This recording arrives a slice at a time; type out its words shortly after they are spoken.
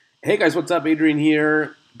Hey guys, what's up? Adrian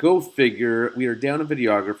here. Go figure. We are down a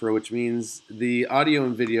videographer, which means the audio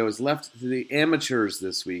and video is left to the amateurs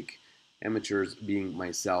this week. Amateurs being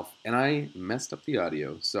myself. And I messed up the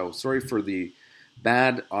audio. So sorry for the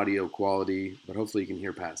bad audio quality, but hopefully you can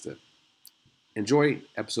hear past it. Enjoy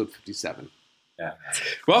episode 57. Yeah.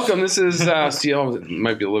 Welcome. This is, it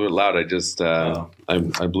might be a little bit loud. I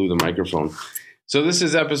blew the microphone. So this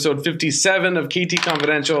is episode 57 of KT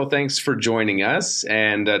Confidential. Thanks for joining us.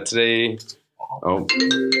 And today, oh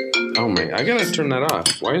my, I gotta turn that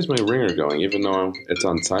off. Why is my ringer going even though it's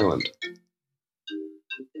on silent?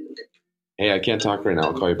 Hey, I can't talk right now.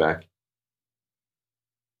 I'll call you back.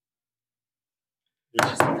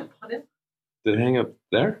 Did it hang up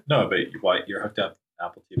there? No, but you're hooked up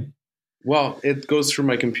Apple TV. Well, it goes through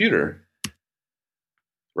my computer,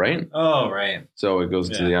 right? Oh, right. So it goes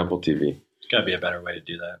to the Apple TV. Got to be a better way to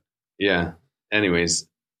do that. Yeah. Anyways,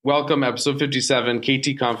 welcome, episode 57,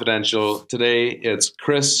 KT Confidential. Today, it's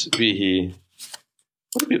Chris Behe.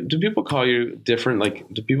 Do people call you different? Like,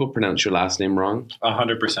 do people pronounce your last name wrong?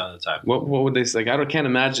 100% of the time. What would they say? Like, I can't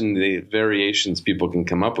imagine the variations people can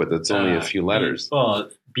come up with. It's only a few letters.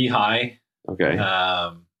 Behe. Okay.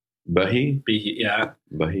 Behe? Yeah.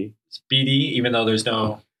 Behe? It's BD, even though there's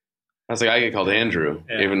no... That's like I get called Andrew,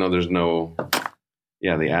 even though there's no...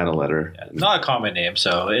 Yeah, they add a letter. Yeah, not a common name,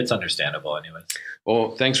 so it's understandable anyways.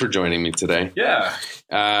 Well, thanks for joining me today. Yeah.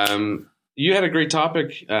 You had a great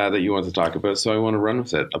topic that you wanted to talk about, so I want to run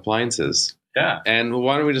with it. Appliances. Yeah. And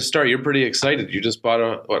why don't we just start? You're pretty excited. You just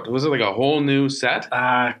bought what was it, like a whole new set?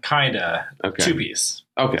 Kinda. Okay. 2-piece.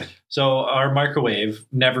 Okay. So our microwave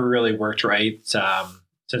never really worked right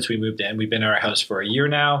since we moved in. We've been in our house for a year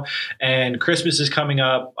now, and Christmas is coming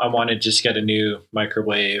up. I want to just get a new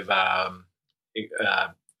microwave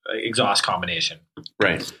exhaust combination.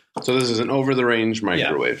 Right. So this is an over-the-range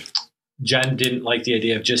microwave. Yeah. Jen didn't like the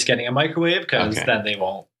idea of just getting a microwave because then they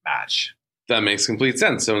won't match. That makes complete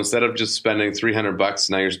sense. So instead of just spending $300,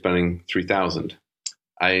 now you're spending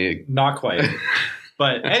 $3,000. Not quite.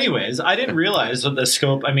 But anyways, I didn't realize what the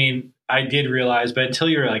scope. I mean, I did realize, but until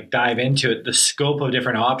you dive into it, the scope of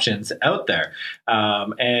different options out there.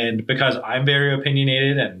 And because I'm very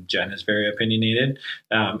opinionated and Jen is very opinionated,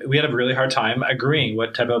 we had a really hard time agreeing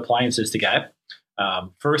what type of appliances to get.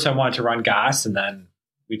 First, I wanted to run gas, and then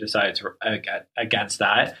we decided to get against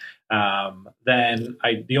that. Then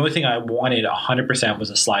the only thing I wanted 100% was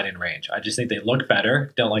a slide-in range. I just think they look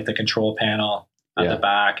better. Don't like the control panel at the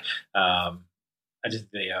back. I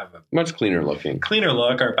just think they have a much cleaner look.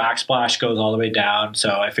 Our backsplash goes all the way down.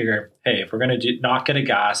 So I figure, hey, if we're going to not get a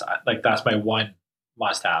gas, that's my one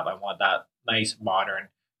must have. I want that nice, modern,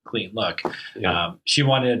 clean look. Yeah. She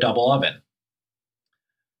wanted a double oven.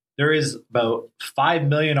 There is about 5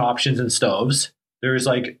 million options in stoves. There's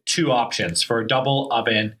 2 options for a double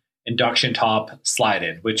oven, induction top, slide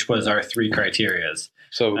in, which was our 3 criterias.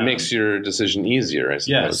 So it makes your decision easier, I suppose.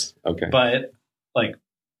 Yes. Okay. But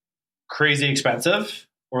crazy expensive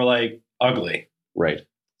or ugly. Right.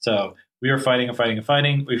 So we were fighting.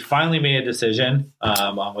 We finally made a decision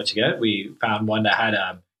on what to get. We found one that had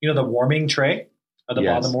the warming tray at the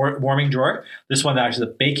bottom, the warming drawer. This one actually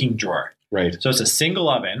the baking drawer. Right. So it's a single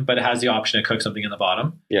oven, but it has the option to cook something in the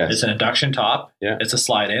bottom. Yes. It's an induction top. Yeah. It's a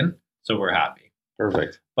slide in. So we're happy.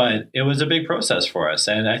 Perfect. But it was a big process for us.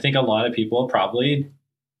 And I think a lot of people probably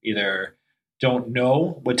either don't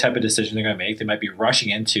know what type of decision they're going to make. They might be rushing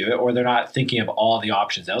into it, or they're not thinking of all the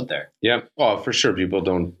options out there. Yeah. Well, for sure. People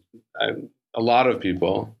don't, a lot of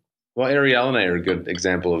people, well, Ariel and I are a good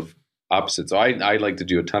example of opposites. So I like to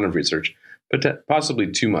do a ton of research, but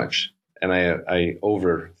possibly too much. And I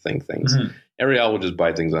overthink things. Mm-hmm. Ariel will just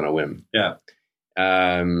buy things on a whim. Yeah.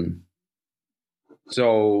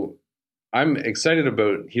 So I'm excited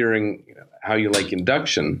about hearing how you like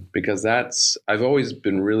induction, because I've always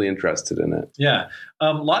been really interested in it. Yeah.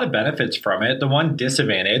 A lot of benefits from it. The one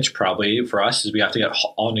disadvantage probably for us is we have to get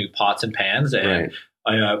all new pots and pans. And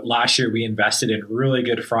last year we invested in really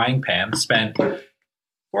good frying pans, spent $400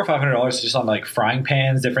 or $500 just on frying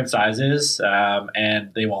pans, different sizes,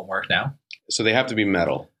 and they won't work now. So they have to be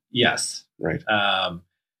metal. Yes. Right.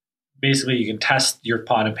 Basically, you can test your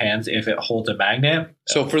pot and pans if it holds a magnet.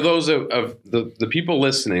 So for those of the people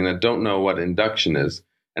listening that don't know what induction is,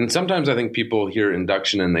 and sometimes I think people hear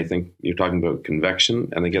induction and they think you're talking about convection,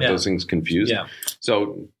 and they get those things confused. Yeah.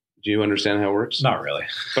 So do you understand how it works? Not really.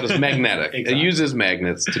 But it's magnetic. Exactly. It uses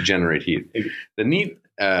magnets to generate heat. The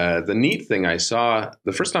neat thing I saw,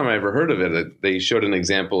 the first time I ever heard of it, they showed an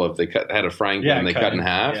example of had a frying pan they cut in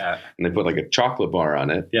half, and they put a chocolate bar on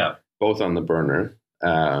it, both on the burner.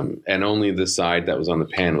 and only the side that was on the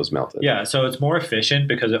pan was melted. Yeah, so it's more efficient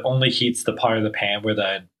because it only heats the part of the pan where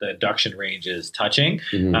the induction range is touching.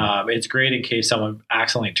 It's great in case someone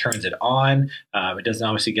accidentally turns it on. It doesn't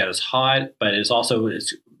obviously get as hot, but it's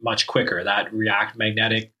much quicker. That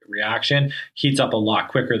magnetic reaction heats up a lot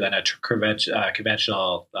quicker than a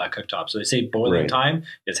conventional cooktop. So they say boiling time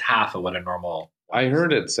is half of what a normal. I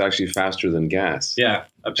heard it's actually faster than gas. Yeah,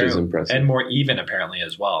 which is impressive, and more even apparently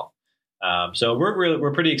as well. So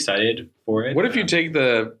we're pretty excited for it. What if you take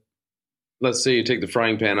let's say you take the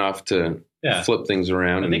frying pan off to flip things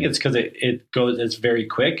around? I think it's because it's very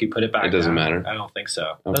quick. You put it back. It doesn't down. matter. I don't think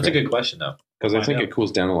so. Okay. That's a good question though. Because I think it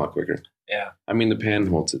cools down a lot quicker. Yeah. I mean, the pan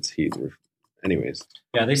holds its heat. Anyways.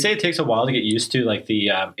 Yeah, they say it takes a while to get used to, like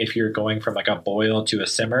if you're going from like a boil to a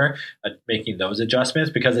simmer, making those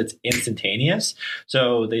adjustments because it's instantaneous.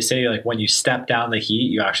 So they say like when you step down the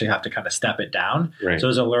heat, you actually have to kind of step it down. Right. So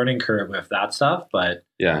there's a learning curve with that stuff, but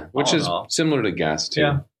yeah, which is similar to gas too.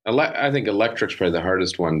 Yeah. I think electric's probably the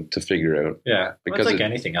hardest one to figure out. Yeah, because it's like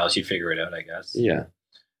anything else, you figure it out, I guess. Yeah,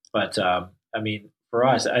 but I mean, for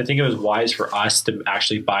us, I think it was wise for us to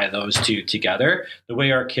actually buy those two together. The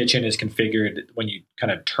way our kitchen is configured, when you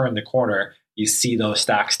kind of turn the corner, you see those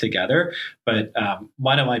stacks together. But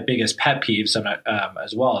one of my biggest pet peeves,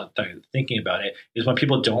 as well, thinking about it, is when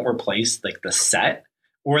people don't replace like the set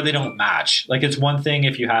or they don't match. Like it's one thing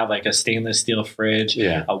if you have like a stainless steel fridge,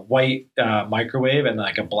 a white microwave, and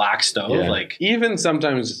like a black stove. Yeah. Like even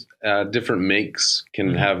sometimes different makes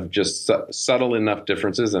can have just subtle enough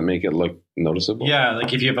differences that make it look noticeable. Yeah,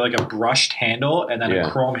 like if you have like a brushed handle and then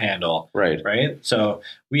a chrome handle. Right. So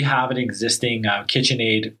we have an existing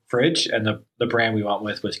KitchenAid fridge, and the brand we went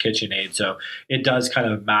with was KitchenAid. So it does kind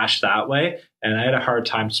of match that way. And I had a hard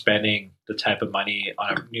time spending the type of money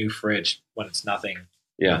on a new fridge when it's nothing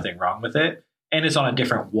wrong with it. And it's on a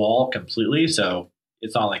different wall completely. So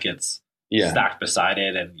it's not like it's stacked beside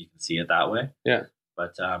it and you can see it that way. Yeah.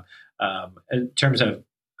 But in terms of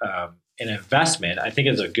an investment, I think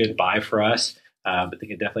it's a good buy for us. I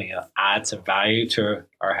think it definitely add some value to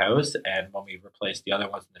our house. And when we replace the other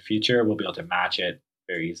ones in the future, we'll be able to match it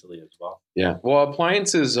very easily as well. Yeah. Well,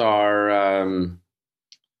 appliances are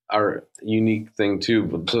unique thing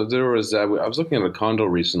too. So there was, I was looking at a condo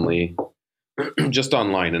recently, just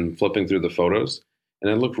online and flipping through the photos,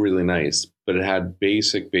 and it looked really nice, but it had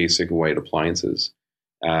basic white appliances.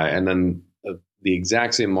 And then the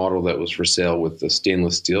exact same model that was for sale with the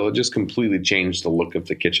stainless steel, it just completely changed the look of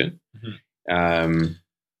the kitchen.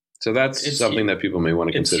 So that's something that people may want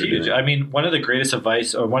to consider doing. I mean, one of the greatest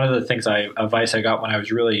advice, or one of the advice I got when I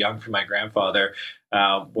was really young from my grandfather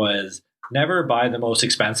was never buy the most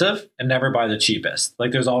expensive and never buy the cheapest.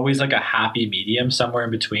 Like there's always like a happy medium somewhere in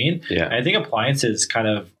between. Yeah. And I think appliances kind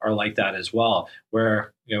of are like that as well,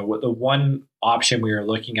 where, the one option we were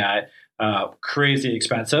looking at, crazy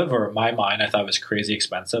expensive, or in my mind, I thought it was crazy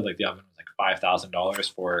expensive. Like the oven was like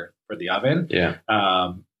 $5,000 for the oven. Yeah.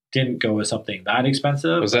 Didn't go with something that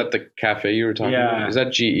expensive. Was that the cafe you were talking about? Is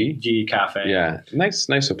that GE? GE Cafe. Yeah.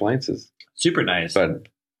 Nice appliances. Super nice. But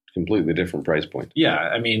completely different price point. Yeah.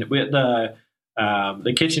 I mean, the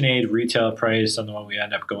KitchenAid retail price on the one we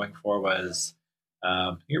ended up going for was, I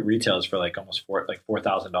think it retails for like almost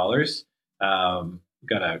 $4,000.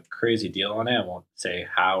 Got a crazy deal on it. I won't say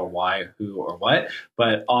how or why, who or what,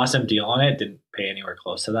 but awesome deal on it. Didn't pay anywhere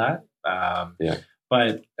close to that.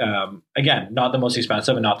 But again, not the most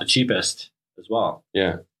expensive and not the cheapest as well.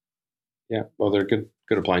 Yeah. Yeah. Well, they're good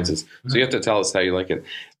appliances. So you have to tell us how you like it.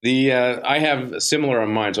 I have similar on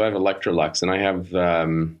mine. So I have Electrolux and I have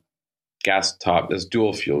gas top. There's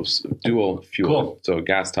dual fuel. Cool. So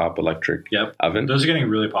gas top electric oven. Those are getting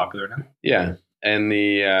really popular now. Yeah. And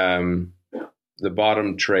the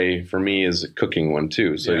bottom tray for me is a cooking one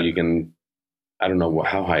too. So you can, I don't know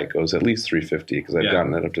how high it goes, at least 350 because I've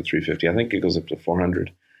gotten it up to 350. I think it goes up to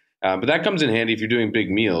 400. But that comes in handy if you're doing big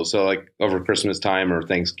meals. So like over Christmas time or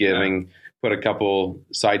Thanksgiving, put a couple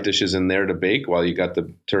side dishes in there to bake while you got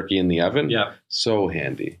the turkey in the oven. Yeah. So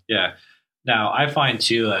handy. Yeah. Now I find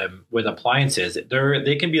too, with appliances,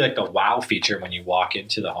 they can be like the wow feature when you walk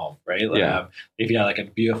into the home, right? Like, if you have like a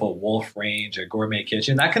beautiful Wolf range or gourmet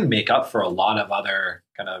kitchen, that can make up for a lot of other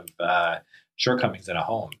kind of shortcomings in a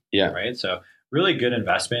home. Yeah. Right. So really good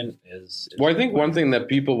investment is well, I think one thing that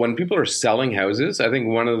when people are selling houses, I think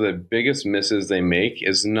one of the biggest misses they make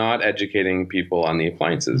is not educating people on the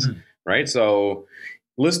appliances, right? So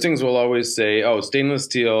listings will always say, oh, stainless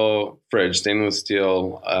steel fridge, stainless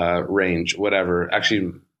steel range, whatever.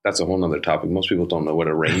 Actually, that's a whole nother topic. Most people don't know what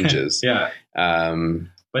a range is.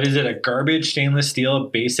 But is it a garbage stainless steel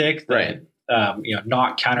basic? Right.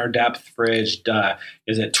 not counter depth fridge.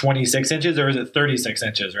 Is it 26 inches or is it 36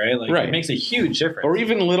 inches? Right, like Right. it makes a huge difference. Or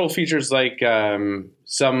even little features like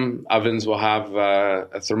some ovens will have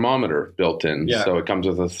a thermometer built in, Yeah. so it comes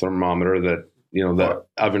with a thermometer that the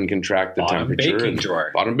oven can track the bottom temperature. baking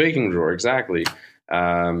drawer. Bottom baking drawer, exactly.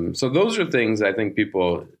 So those are things I think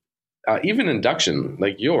people, even induction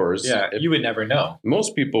like yours, Yeah, you would never know.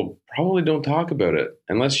 most people probably don't talk about it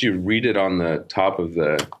unless you read it on the top of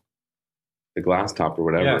the glass top or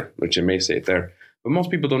whatever, Yeah. which it may say it there. But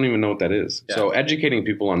most people don't even know what that is. Yeah. So educating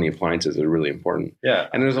people on the appliances is really important. Yeah,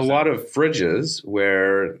 And there's a lot of fridges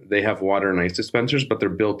where they have water and ice dispensers, but they're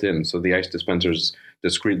built in. So the ice dispenser's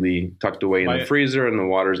discreetly tucked away in the freezer and the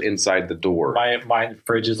water's inside the door. My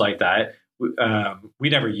fridge is like that. We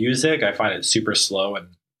never use it. I find it super slow and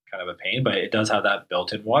kind of a pain, but it does have that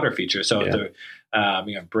built-in water feature. So if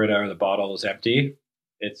the Brita or the bottle is empty,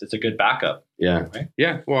 it's a good backup. Yeah. Right?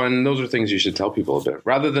 Yeah. Well, and those are things you should tell people about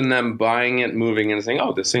rather than them buying it, moving, and saying,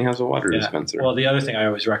 oh, this thing has a water dispenser. Well, the other thing I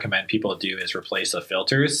always recommend people do is replace the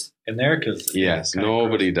filters in there because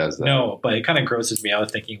nobody does that. No, but it kind of grosses me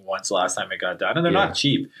out thinking when's the last time it got done, and they're not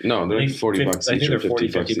cheap. No, they're like 40 bucks each. I think they're 40,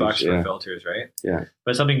 50 bucks each, for filters, right? Yeah.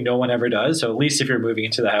 But something no one ever does. So at least if you're moving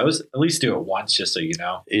into the house, at least do it once just so you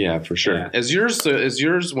know. Yeah, for sure. Yeah. Is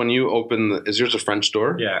yours when you open is yours a French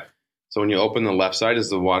door? Yeah. So when you open the left side, is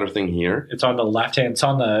the water thing here? It's on the left hand.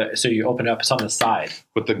 So you open it up. It's on the side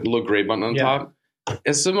with the little gray button on top.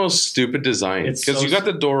 It's the most stupid design because you got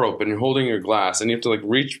the door open, you're holding your glass, and you have to like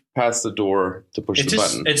reach past the door to push the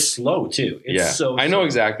button. It's slow too. I know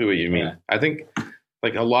exactly what you mean. Yeah. I think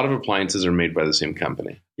like a lot of appliances are made by the same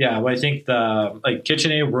company. Yeah, but I think the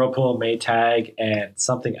KitchenAid, Whirlpool, Maytag, and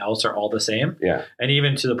something else are all the same. Yeah, and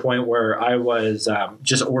even to the point where I was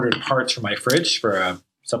just ordered parts for my fridge for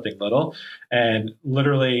something little, and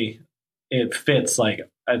literally it fits like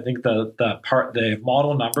I think the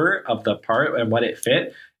model number of the part and what it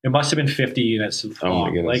fit, it must have been 50 units long. Oh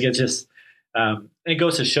my goodness. Like it just it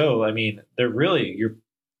goes to show, I mean, they're really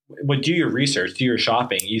do your research, do your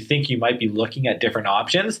shopping. You think you might be looking at different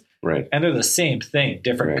options, right? And they're the same thing,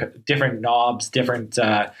 different knobs, different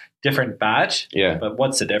batch. Yeah. But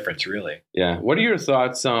what's the difference, really? Yeah. What are your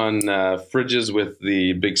thoughts on fridges with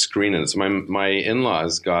the big screen in it? So my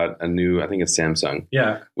in-laws got a new, I think it's Samsung.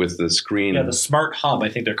 Yeah. With the screen. Yeah, the Smart Hub, I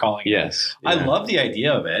think they're calling it. Yes. Yeah. I love the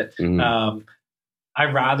idea of it. Mm-hmm.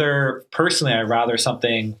 I'd rather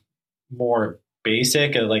something more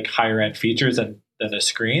basic, like higher end features than a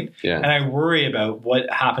screen. Yeah. And I worry about what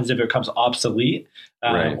happens if it becomes obsolete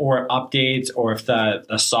or updates, or if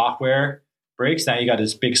the software breaks. Now you got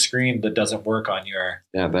this big screen that doesn't work on your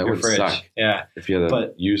would fridge. Suck. Yeah. If you had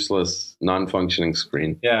a useless, non-functioning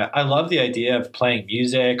screen. Yeah. I love the idea of playing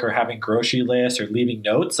music or having grocery lists or leaving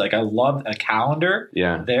notes. Like I love a calendar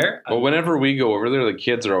there. Well, whenever we go over there, the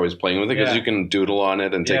kids are always playing with it because you can doodle on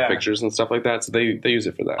it and take pictures and stuff like that. So they use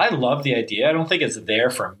it for that. I love the idea. I don't think it's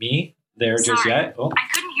there for me just yet. Oh. I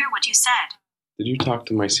couldn't hear what you said. Did you talk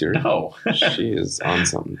to my Siri? No. She is on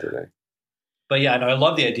something today. But yeah, no, I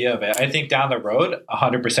love the idea of it. I think down the road,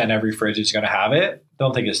 100% every fridge is going to have it.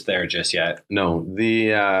 Don't think it's there just yet. No.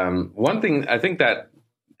 The one thing I think that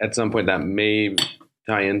at some point that may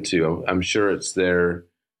tie into, I'm sure it's their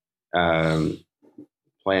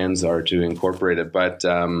plans are to incorporate it. But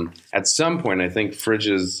at some point, I think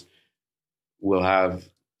fridges will have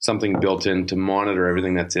something built in to monitor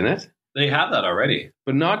everything that's in it. They have that already.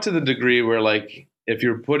 But not to the degree where like if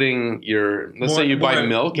you're putting let's say you buy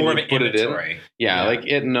milk and you put it in. Yeah, like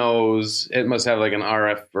it knows, it must have like an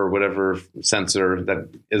RF or whatever sensor that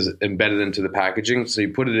is embedded into the packaging. So you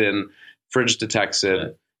put it in, fridge detects it.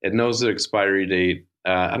 Yeah. It knows the expiry date.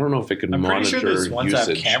 I don't know if it can monitor usage. I'm pretty sure there's ones that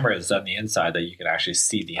have cameras on the inside that you can actually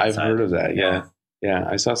see the inside. I've heard of that, yeah. Yeah,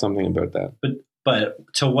 I saw something about that.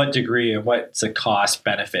 But to what degree and what's the cost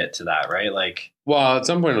benefit to that, right? Like, well, at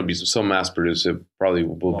some point it'll be so mass produced, it probably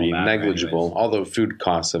will be negligible. Anyways. Although food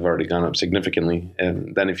costs have already gone up significantly,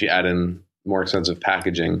 and then if you add in more expensive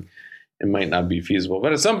packaging, it might not be feasible.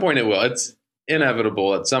 But at some point it will. It's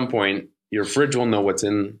inevitable. At some point, your fridge will know what's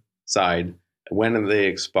inside, when they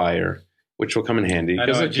expire, which will come in handy.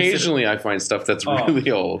 Because occasionally I find stuff that's really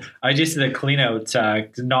old. I just did a clean out,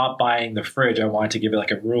 not buying the fridge. I wanted to give it like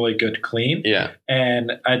a really good clean. Yeah.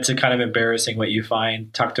 And it's a kind of embarrassing what you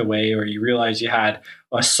find tucked away, or you realize you had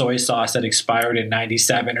a soy sauce that expired in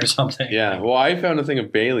 97 or something. Yeah. Well, I found a thing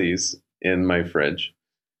of Bailey's in my fridge.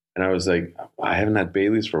 And I was like, I haven't had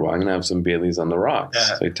Bailey's for a while. I'm going to have some Bailey's on the rocks.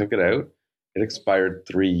 Yeah. So I took it out. It expired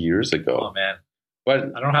 3 years ago. Oh, man.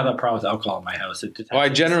 But I don't have that problem with alcohol in my house. It I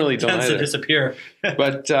generally don't tends to either. disappear.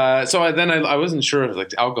 But so I wasn't sure if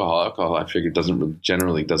like alcohol I figured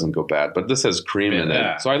generally doesn't go bad, but this has cream in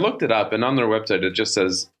Yeah. it. So I looked it up, and on their website it just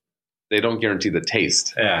says they don't guarantee the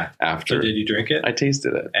taste Yeah. after. So did you drink it? I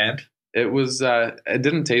tasted it. And It was it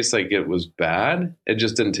didn't taste like it was bad. It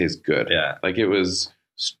just didn't taste good. yeah, Like it was,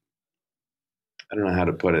 I don't know how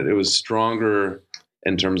to put it. It was stronger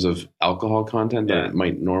in terms of alcohol content than it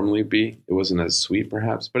might normally be. It wasn't as sweet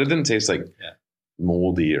perhaps, but it didn't taste like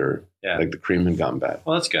moldy or like the cream had gone bad.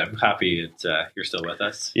 Well, that's good. I'm happy you're still with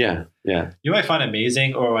us. Yeah. You might find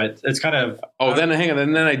amazing, or it's kind of. Then hang on.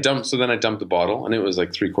 And then I dumped the bottle, and it was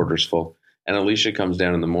like 3/4 full. And Alicia comes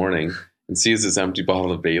down in the morning and sees this empty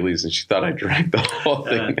bottle of Bailey's, and she thought I drank the whole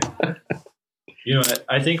thing. You know what?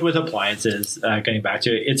 I think with appliances, getting back to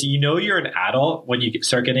it, it's you're an adult when you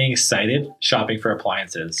start getting excited shopping for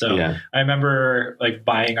appliances. So I remember like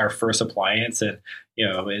buying our first appliance, and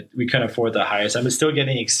we couldn't afford the highest. I was still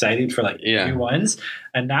getting excited for like new ones,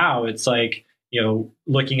 and now it's like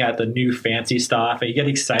looking at the new fancy stuff, and you get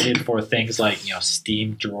excited for things like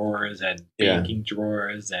steam drawers and baking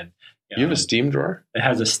drawers, and you have a steam drawer? It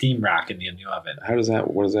has a steam rack in the new oven. What does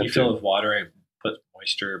that You fill it with water and put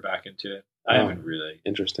moisture back into it. I haven't really.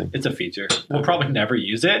 Interesting. It's a feature. We'll probably never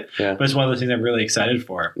use it, but it's one of those things I'm really excited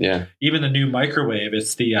for. Yeah. Even the new microwave,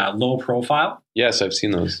 it's the low profile. Yes, I've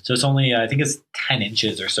seen those. So it's only, I think it's 10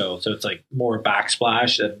 inches or so. So it's like more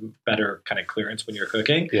backsplash and better kind of clearance when you're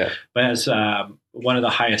cooking. Yeah. But it has one of the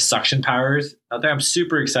highest suction powers out there. I'm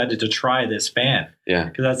super excited to try this fan. Yeah.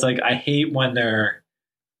 Because that's like, I hate when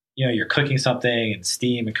you're cooking something and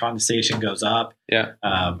steam and condensation goes up. Yeah.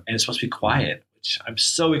 And it's supposed to be quiet. I'm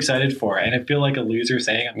so excited for, and I feel like a loser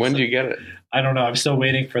saying. When do you get it? I don't know. I'm still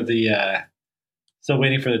waiting for the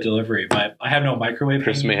delivery, but I have no microwave.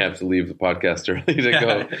 Chris may have to leave the podcast early to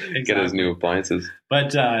go get his new appliances.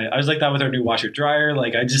 But I was like that with our new washer dryer.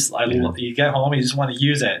 Like you get home, you just want to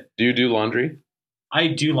use it. Do you do laundry? I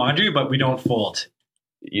do laundry, but we don't fold.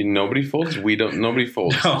 Nobody folds? Nobody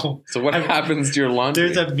folds. No. So what happens to your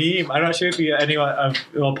laundry? There's a meme. I'm not sure if anyone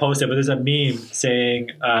will post it, but there's a meme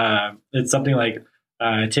saying it's something like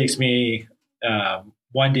it takes me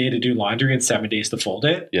 1 day to do laundry and 7 days to fold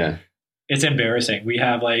it. Yeah. It's embarrassing. We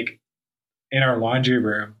have like in our laundry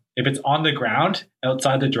room, if it's on the ground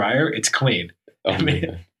outside the dryer, it's clean. Oh,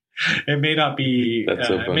 it may not be.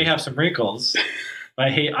 It may have some wrinkles. But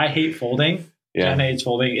I hate folding. Yeah. Jen hates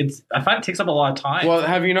folding. I find it takes up a lot of time. Well,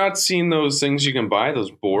 have you not seen those things you can buy, those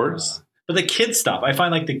boards? But the kid stuff, I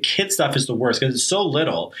find like the kid stuff is the worst because it's so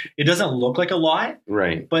little. It doesn't look like a lot.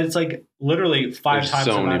 Right. But it's like literally five times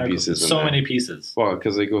so many pieces. So many pieces. Well,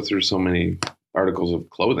 because they go through so many articles of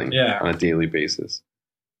clothing on a daily basis.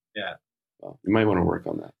 Yeah. Well, you might want to work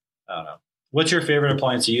on that. I don't know. What's your favorite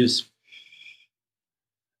appliance to use? Is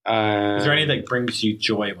there any that brings you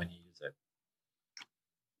joy when you use it?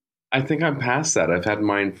 I think I'm past that. I've had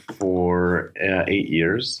mine for 8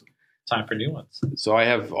 years. Time for new ones. So I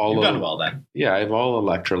have all. You've done well then. Yeah, I have all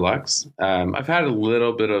Electrolux. I've had a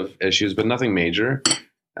little bit of issues, but nothing major.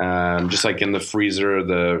 Just like in the freezer,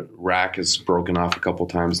 the rack is broken off a couple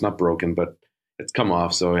times. Not broken, but it's come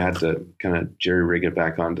off. So I had to kind of jerry rig it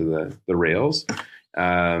back onto the rails.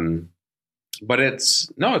 But it's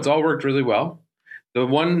all worked really well. The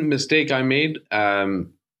one mistake I made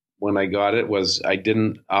when I got it was I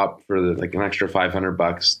didn't opt for an extra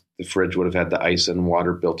 $500. The fridge would have had the ice and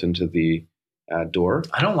water built into the door.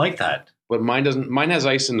 I don't like that. But mine doesn't. Mine has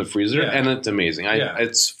ice in the freezer, and it's amazing.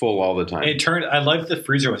 It's full all the time. I like the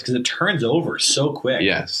freezer ones because it turns over so quick.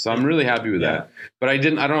 Yes, so I'm really happy with that. But I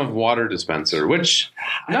don't have a water dispenser, which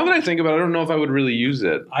now that I think about it, I don't know if I would really use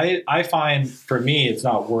it. I find for me it's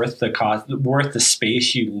not worth the cost, worth the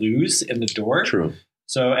space you lose in the door. True.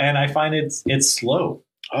 So, and I find it's slow.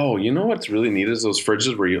 Oh, you know what's really neat is those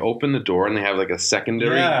fridges where you open the door and they have like a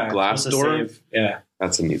secondary glass door. Yeah.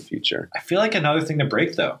 That's a neat feature. I feel like another thing to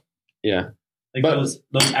break though. Yeah. Like those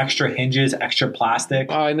extra hinges, extra plastic.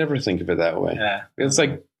 Oh, I never think of it that way. Yeah. It's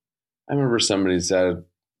like, I remember somebody said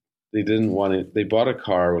they didn't want to, they bought a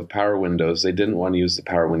car with power windows. They didn't want to use the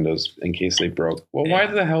power windows in case they broke. Well, why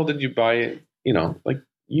the hell did you buy it?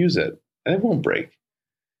 Use it. It won't break.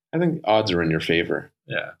 I think odds are in your favor.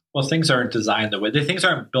 Yeah. Well, things aren't designed things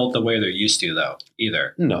aren't built the way they're used to, though,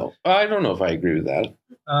 either. No. I don't know if I agree with that.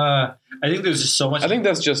 I think there's just so much. I think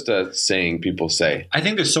that's just a saying people say. I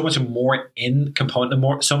think there's so much more in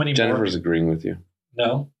component, so many Jennifer's more. agreeing with you.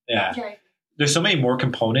 No? Yeah. Okay. There's so many more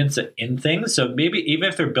components in things. So maybe even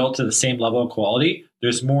if they're built to the same level of quality,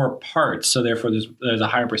 there's more parts. So therefore, there's a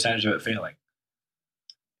higher percentage of it failing.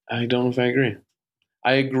 I don't know if I agree.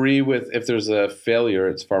 I agree with if there's a failure,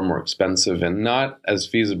 it's far more expensive and not as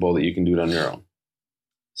feasible that you can do it on your own.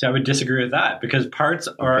 So I would disagree with that because parts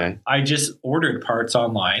are. Okay. I just ordered parts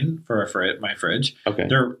online for my fridge. Okay.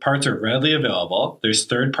 Their parts are readily available. There's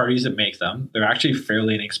third parties that make them. They're actually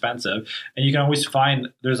fairly inexpensive, and you can always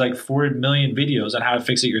find. There's like 4 million videos on how to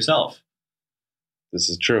fix it yourself. This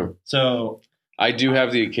is true. So I do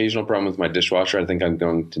have the occasional problem with my dishwasher. I think I'm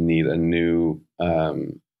going to need a new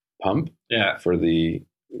pump yeah. for the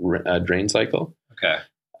drain cycle. Okay.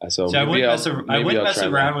 So I wouldn't mess try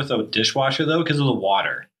around that. with a dishwasher though because of the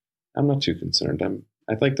water. I'm not too concerned.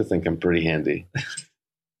 I'd like to think I'm pretty handy.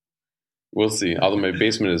 We'll see. Although my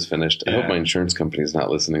basement is finished. I hope my insurance company is not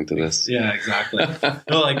listening to this. Yeah, exactly.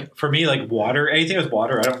 No, like for me, like water, anything with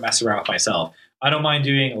water, I don't mess around with myself. I don't mind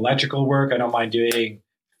doing electrical work. I don't mind doing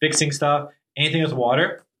fixing stuff. Anything with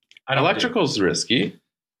water, I don't. Electrical's risky.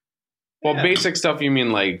 Well, Yeah. basic stuff, you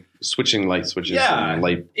mean like switching light switches and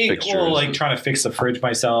light fixtures? Well, like trying to fix the fridge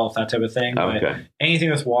myself, that type of thing. But Okay. anything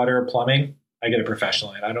with water or plumbing, I get it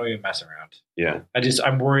professionally, and I don't even mess around. Yeah.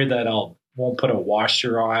 I'm worried that won't put a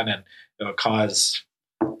washer on and it'll cause.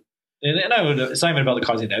 And it's not even about the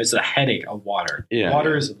causing that; it's a headache of water. Yeah,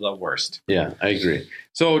 water is the worst. Yeah, I agree.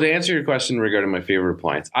 So to answer your question regarding my favorite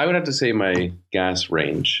appliance, I would have to say my gas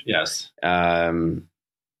range. Yes.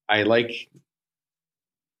 I like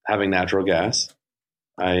having natural gas.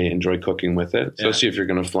 I enjoy cooking with it, especially if you're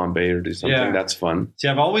going to flambe or do something. Yeah. That's fun. See,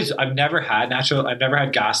 I've never had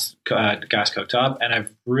gas cooktop, and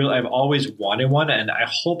I've always wanted one, and I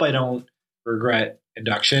hope I don't regret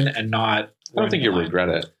induction and not. I don't think you'll regret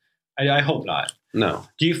it. I hope not. No.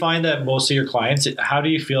 Do you find that most of your clients? How do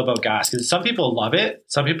you feel about gas? Because some people love it,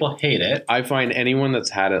 some people hate it. I find anyone that's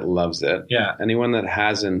had it loves it. Yeah. Anyone that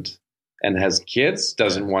hasn't and has kids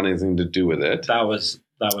doesn't want anything to do with it. That was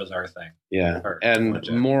our thing. Yeah. Or And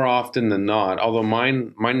budget. more often than not, although my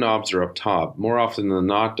knobs are up top, more often than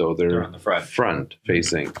not, though, they're on the front. front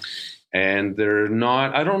facing. And they're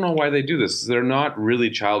not, I don't know why they do this. They're not really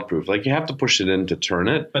childproof. Like you have to push it in to turn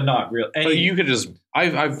it. But not real. But you could just,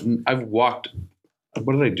 I've walked,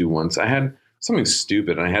 what did I do once? I had something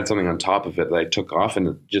stupid and I had something on top of it that I took off and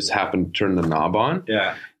it just happened to turn the knob on.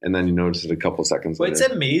 Yeah. And then you notice it a couple seconds Well, later.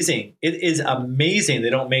 it's amazing. It is amazing they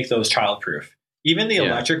don't make those childproof. Even the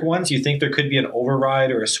electric ones, you think there could be an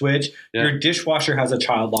override or a switch. Yeah. Your dishwasher has a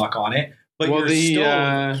child lock on it, but your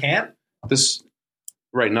stove can't.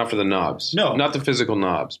 Right, not for the knobs. No. Not the physical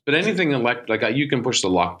knobs. But anything like you can push the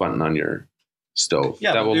lock button on your stove.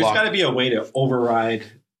 Yeah, that will there's lock. got to be a way to override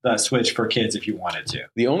that switch for kids if you wanted to.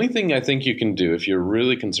 The only thing I think you can do if you're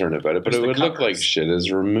really concerned about it, but There's it would the look like covers. shit,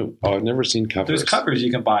 is remove. Oh, I've never seen covers. There's covers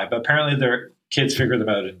you can buy, but apparently their kids figure them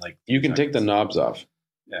out in like. You can take the knobs off.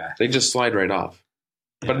 Yeah. They just slide right off.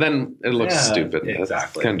 But then it looks stupid.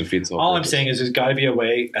 Exactly. That kind of defeats the whole All I'm purpose. saying is there's got to be a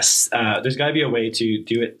way. There's got to be a way to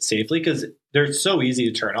do it safely because they're so easy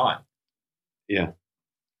to turn on. Yeah.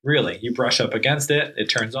 Really, you brush up against it, it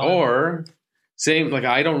turns on. Or same, like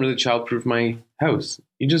I don't really childproof my house.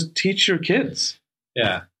 You just teach your kids,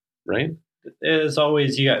 yeah, right? there's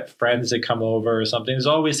always you got friends that come over or something. There's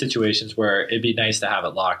always situations where it'd be nice to have it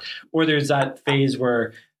locked. Or there's that phase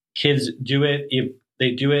where kids do it if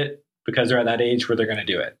they do it because they're at that age where they're going to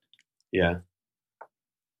do it. Yeah.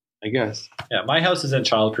 I guess. Yeah, my house isn't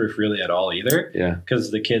childproof really at all either. Yeah.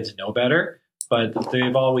 Because the kids know better, but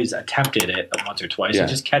they've always attempted it once or twice. Yeah. And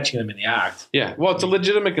just catching them in the act. Yeah. Well, it's a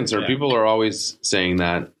legitimate concern. Yeah. People are always saying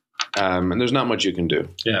that. And there's not much you can do.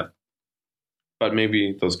 Yeah. But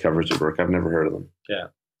maybe those covers would work. I've never heard of them. Yeah.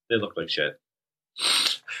 They look like shit.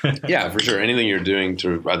 Yeah, for sure. Anything you're doing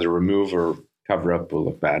to either remove or cover up will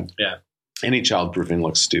look bad. Yeah. Any childproofing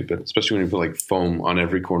looks stupid, especially when you put like foam on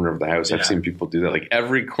every corner of the house. Yeah. I've seen people do that, like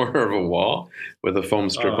every corner of a wall with a foam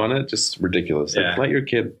strip on it. Just ridiculous. Like, Yeah. let your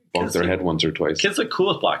kid bump Kids their look- head once or twice. Kids look cool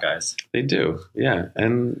with black eyes. They do. Yeah.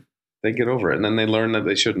 And they get over it. And then they learn that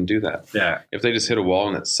they shouldn't do that. Yeah. If they just hit a wall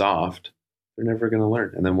and it's soft, they're never going to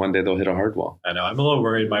learn. And then one day they'll hit a hard wall. I know. I'm a little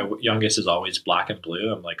worried. My youngest is always black and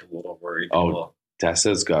blue. I'm like a little worried. Oh. People-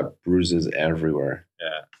 Tessa's got bruises everywhere. Yeah.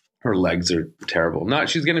 Her legs are terrible.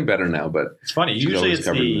 She's getting better now, but It's funny. She's Usually always it's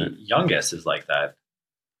covered in the it. youngest is like that.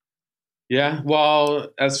 yeah. Well,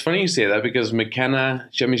 it's funny you say that because McKenna,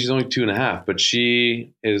 she's only 2.5, but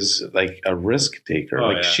she is like a risk taker. Oh,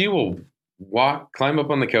 like yeah. she will climb up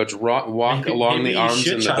on the couch, walk along Maybe the you arms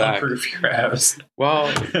should in the back. childproof your house.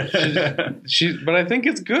 Well, but I think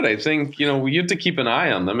it's good. I think, we have to keep an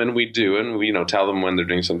eye on them, and we do, and we, tell them when they're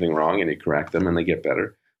doing something wrong, and you correct them, and they get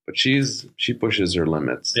better. But she pushes her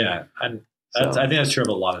limits. Yeah. And So, I think that's true of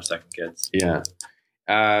a lot of second kids. yeah.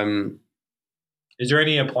 Is there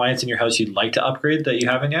any appliance in your house you'd like to upgrade that you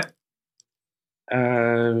haven't yet?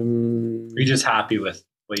 Are you just happy with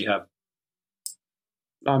what you have?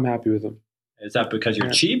 I'm happy with them. Is that because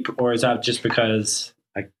you're cheap, or is that just because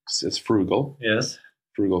it's frugal? Yes,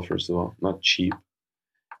 frugal first of all, not cheap.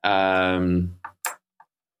 I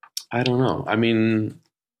don't know. I mean,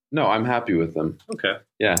 no, I'm happy with them. Okay.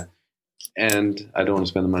 Yeah, and I don't want to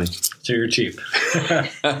spend the money. So you're cheap.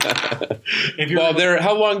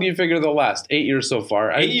 How long do you figure they'll last? 8 years so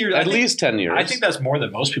far. 8 years, at least 10 years. I think that's more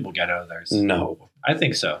than most people get out of theirs. No, I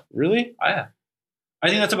think so. Really? Yeah. I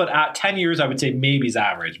think that's about at 10 years. I would say maybe is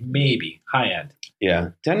average, maybe high end. Yeah,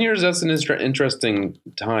 10 years. That's an interesting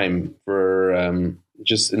time for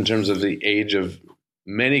just in terms of the age of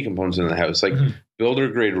many components in the house, like builder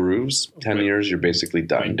grade roofs. 10 years, you're basically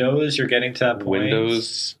done. Windows, you're getting to that point.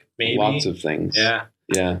 Windows, maybe lots of things. Yeah.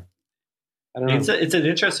 I don't know. It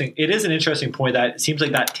is an interesting point that it seems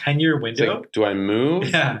like that 10-year window. Like, do I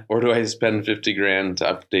move or do I spend $50,000 to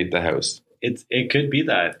update the house? It could be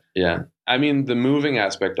that. Yeah. I mean, the moving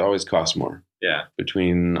aspect always costs more. Yeah.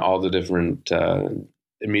 Between all the different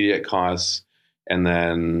immediate costs and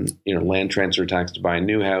then, land transfer tax to buy a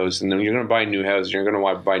new house. And then you're going to buy a new house. You're going to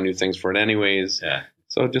want to buy new things for it anyways. Yeah.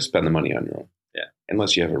 So just spend the money on your own. Yeah.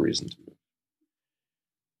 Unless you have a reason to move.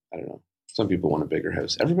 I don't know. Some people want a bigger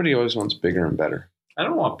house. Everybody always wants bigger and better. I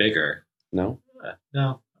don't want bigger. No?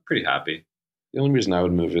 No. I'm pretty happy. The only reason I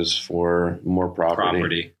would move is for more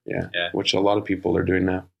property. Yeah. Which a lot of people are doing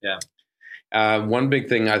now. Yeah. One big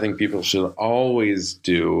thing I think people should always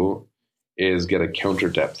do is get a counter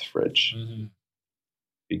depth fridge. Mm-hmm.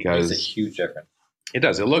 Because it's a huge difference. It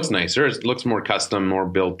does. It looks nicer. It looks more custom, more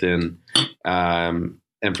built in.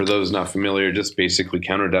 And for those not familiar, just basically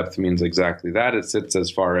counter depth means exactly that. It sits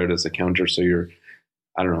as far out as a counter. So you're,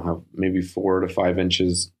 I don't know, maybe 4 to 5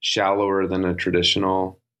 inches shallower than a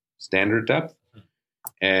traditional standard depth.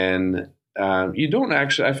 And I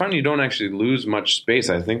find you don't actually lose much space.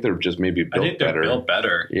 I think they're just maybe built better. Built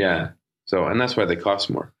better. Yeah. So, and that's why they cost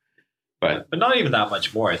more. But not even that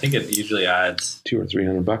much more. I think it usually adds $200 or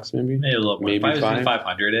 $300 maybe. Maybe a little more. Maybe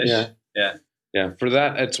 500-ish. Yeah. For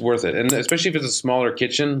that, it's worth it. And especially if it's a smaller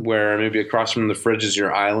kitchen where maybe across from the fridge is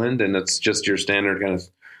your island and it's just your standard kind of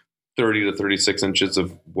 30 to 36 inches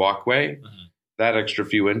of walkway. Mm-hmm. That extra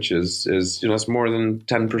few inches is, it's more than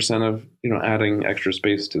 10% of, adding extra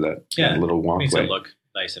space to that little walkway. Makes it look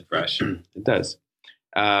nice and fresh. It does.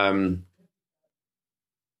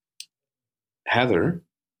 Heather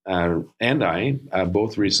and I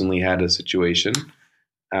both recently had a situation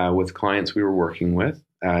with clients we were working with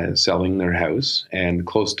selling their house, and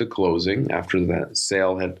close to closing after the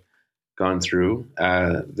sale had gone through,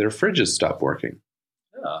 their fridges stopped working.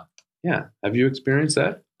 Yeah. Have you experienced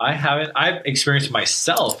that? I haven't. I've experienced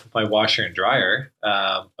myself my washer and dryer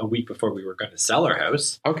a week before we were going to sell our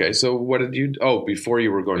house. Okay, so what did you? Oh, before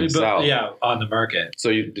you were going to sell? Yeah, on the market. So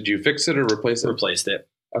did you fix it or replace it? Replaced it.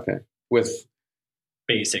 Okay, with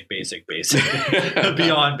basic,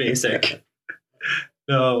 beyond basic.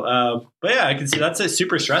 No, but yeah, I can see that's a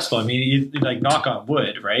super stressful. I mean, you like knock on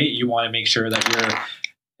wood, right? You want to make sure that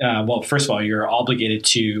you're. Well, first of all, you're obligated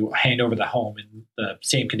to hand over the home in the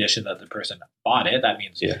same condition that the person bought it. That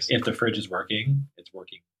means if the fridge is working, it's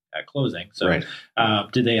working at closing. So right.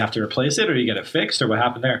 Did they have to replace it, or you get it fixed, or what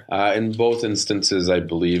happened there? In both instances, I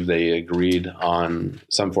believe they agreed on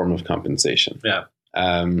some form of compensation. Yeah.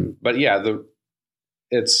 But yeah,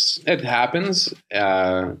 it happens.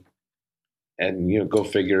 And, go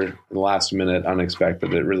figure, the last minute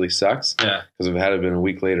unexpected, it really sucks. Yeah. Because if it had been a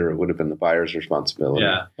week later, it would have been the buyer's responsibility.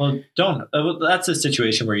 Yeah. Well, that's a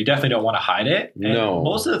situation where you definitely don't want to hide it. And no.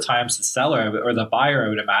 Most of the times the seller or the buyer, I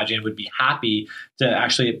would imagine, would be happy to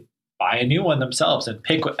actually buy a new one themselves and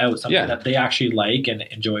pick out something that they actually like and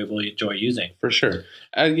enjoy using. For sure.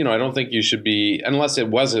 I don't think you should be, unless it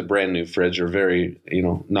was a brand new fridge or very,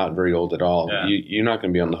 not very old at all. Yeah. You're not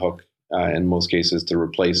going to be on the hook in most cases to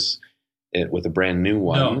replace it with a brand new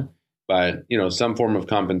one. No. But, some form of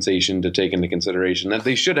compensation to take into consideration that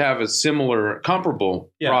they should have a similar, comparable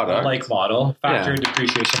product. Like model, factor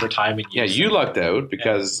depreciation for time and use. Yeah, you lucked out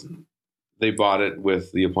because they bought it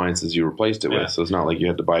with the appliances you replaced it with. So it's not like you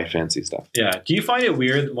had to buy fancy stuff. Yeah. Do you find it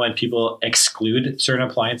weird when people exclude certain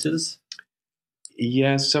appliances?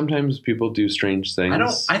 Yes, sometimes people do strange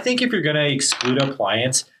things. I think if you're going to exclude an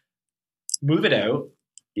appliance, move it out.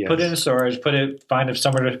 Yes. Put it in storage, find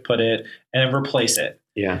somewhere to put it, and then replace it.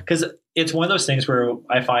 Yeah. Because it's one of those things where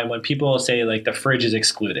I find when people say like the fridge is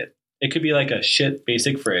excluded, it could be like a shit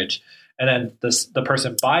basic fridge, and then the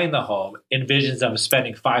person buying the home envisions them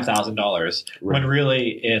spending $5,000 when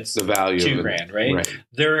really it's the value $2,000, right?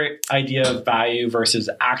 Their idea of value versus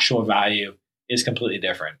actual value is completely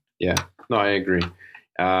different. Yeah. No, I agree.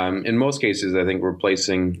 In most cases, I think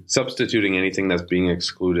substituting anything that's being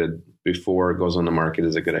excluded before it goes on the market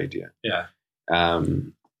is a good idea. Yeah.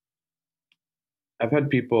 I've had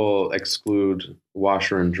people exclude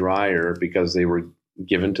washer and dryer because they were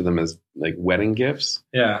given to them as like wedding gifts.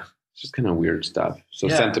 Yeah. It's just kind of weird stuff. So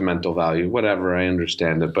Yeah. sentimental value, whatever, I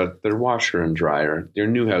understand it. But their washer and dryer, your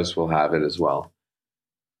new house will have it as well.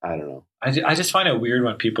 I don't know. I just find it weird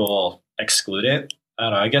when people exclude it. I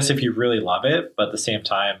don't know. I guess if you really love it, but at the same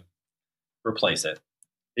time, replace it.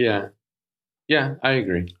 Yeah. Yeah, I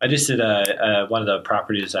agree. I just did one of the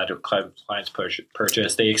properties that clients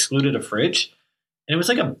purchased. They excluded a fridge, and it was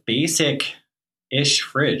like a basic-ish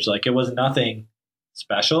fridge. Like, it was nothing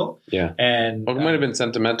special. Yeah. And Well, it might have been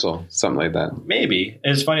sentimental, something like that. maybe.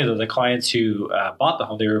 It's funny, though. The clients who bought the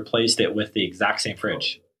home, they replaced it with the exact same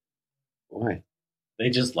fridge. Why? They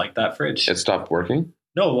just liked that fridge. It stopped working?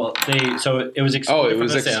 No, well, so it was excluded. Oh, it from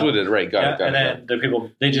was the sale. excluded. Right. Got Yeah, it. Got and it. then the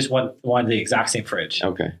people, they just wanted the exact same fridge.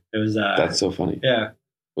 Okay. It was That's so funny. yeah.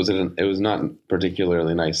 Was it? It was not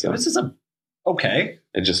particularly nice, It though. was just okay.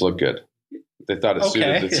 It just looked good. They thought it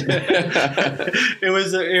Okay. suited its it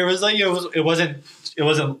was like it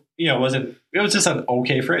was just an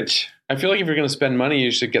okay fridge. I feel like if you're going to spend money,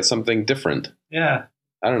 you should get something different. Yeah.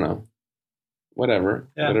 I don't know. Whatever.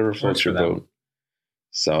 Yeah, Whatever works floats for your them. boat.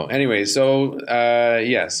 So anyway,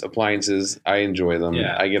 yes, appliances. I enjoy them.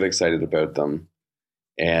 Yeah. I get excited about them.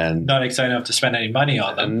 And Not excited enough to spend any money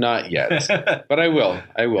on them. not yet. But I will.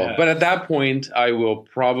 Yeah. But at that point, I will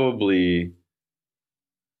probably...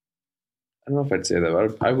 I don't know if I'd say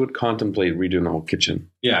that. I would contemplate redoing the whole kitchen.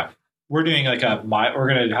 Yeah. We're doing like we're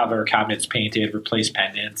going to have our cabinets painted, replace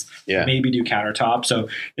pendants, Yeah. maybe do countertops. So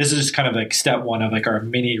this is just kind of like step one of like our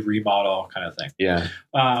mini remodel kind of thing. Yeah.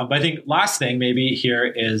 But I think last thing maybe here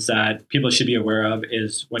is that people should be aware of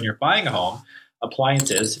is when you're buying a home,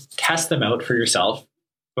 appliances, test them out for yourself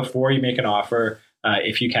before you make an offer,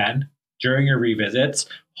 if you can, during your revisits.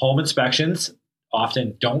 Home inspections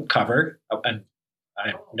often don't cover, and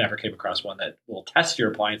I never came across one that will test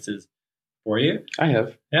your appliances for you. I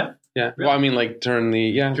have. Yeah? Yeah. Really? Well, I mean, like during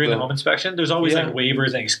During the home inspection, there's always Yeah. like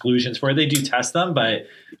waivers and exclusions for it. They do test them, but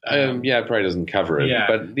yeah, it probably doesn't cover it. yeah.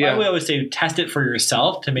 But yeah. We always say test it for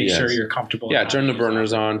yourself to make Yes. sure you're comfortable. Yeah, with turn the how to use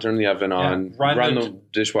burners on, turn the oven on, Run run the- the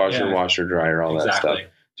dishwasher, Yeah. washer, dryer, all that Exactly.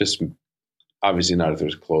 stuff. Just obviously not if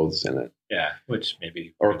there's clothes in it Yeah, which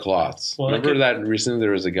maybe or cloths. Well, Remember that recently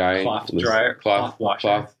there was a guy Cloth dryer, cloth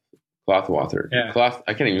washer. cloth washer. Yeah. Cloth.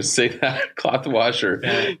 I can't even say that. Cloth washer.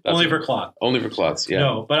 Yeah, That's only what- for cloth. Only for cloths. Yeah.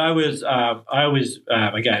 No, but I always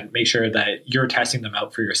again make sure that you're testing them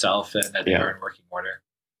out for yourself and that they Yeah. are in working order.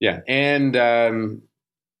 Yeah, and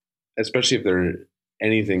especially if they're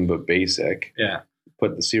anything but basic, Yeah.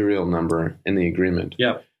 put the serial number in the agreement.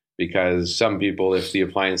 Yep. Because some people, if the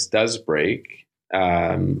appliance does break,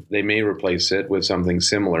 they may replace it with something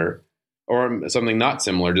similar or something not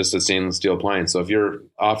similar, just a stainless steel appliance. So if your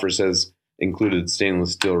offer says included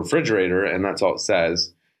stainless steel refrigerator and that's all it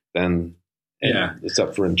says, then Yeah. it's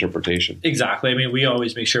up for interpretation. Exactly. I mean, we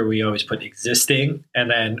always make sure we always put existing, and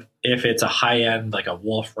then if it's a high end like a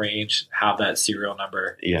Wolf range, have that serial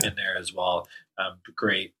number Yeah. in there as well.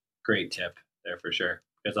 Great tip there for sure.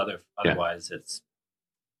 Because otherwise, it's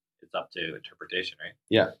up to interpretation, right?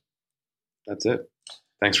 Yeah, that's it.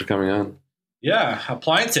 Thanks for coming on. Yeah,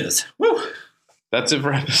 appliances. Woo! That's it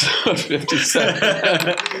for episode 57.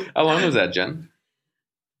 How long was that, Jen?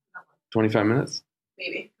 25 minutes?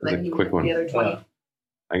 Maybe. It was a Then you quick get one. The other 20.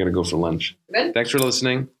 I got to go for lunch. Good. Thanks for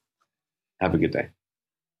listening. Have a good day.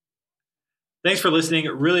 Thanks for listening.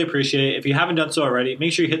 Really appreciate it. If you haven't done so already,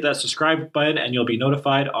 make sure you hit that subscribe button and you'll be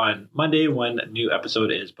notified on Monday when a new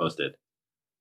episode is posted.